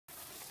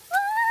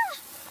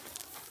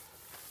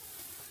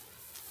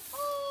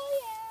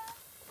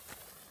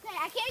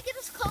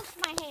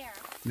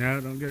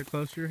No, don't get it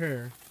close to your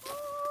hair.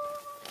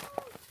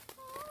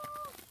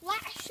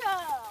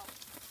 Lasher!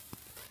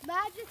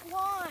 Magic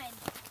wand.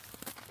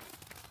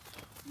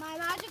 My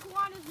magic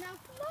wand is now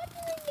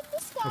fluttering in the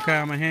sky. Okay,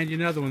 I'm gonna hand you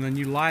another one. Then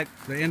you light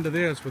the end of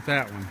this with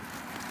that one.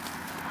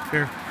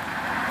 Here.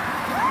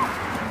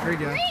 Here you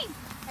go. Green!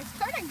 It's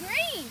turning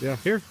green! Yeah,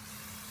 here.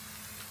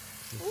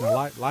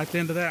 Now light the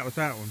end of that with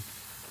that one.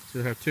 So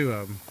you'll have two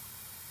of them.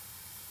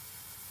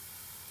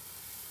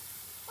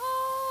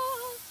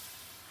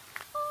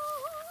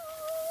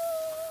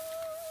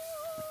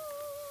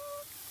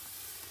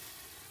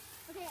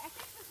 Okay, I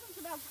think this one's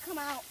about to come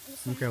out.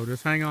 Okay, well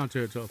just hang on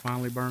to it till it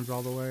finally burns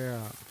all the way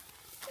out.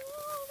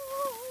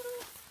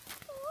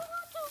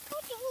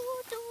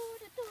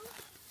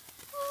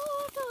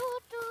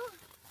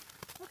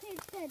 Okay,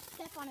 it's good.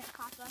 Step on it,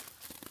 Papa.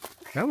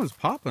 That one's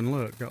popping,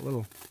 look. Got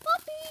little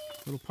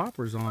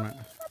poppers on it.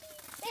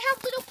 They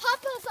have little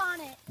papas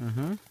on it.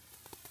 Uh-huh.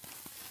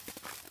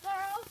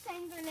 They're all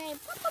saying their name.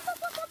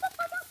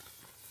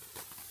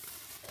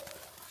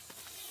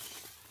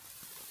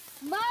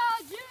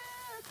 Magic!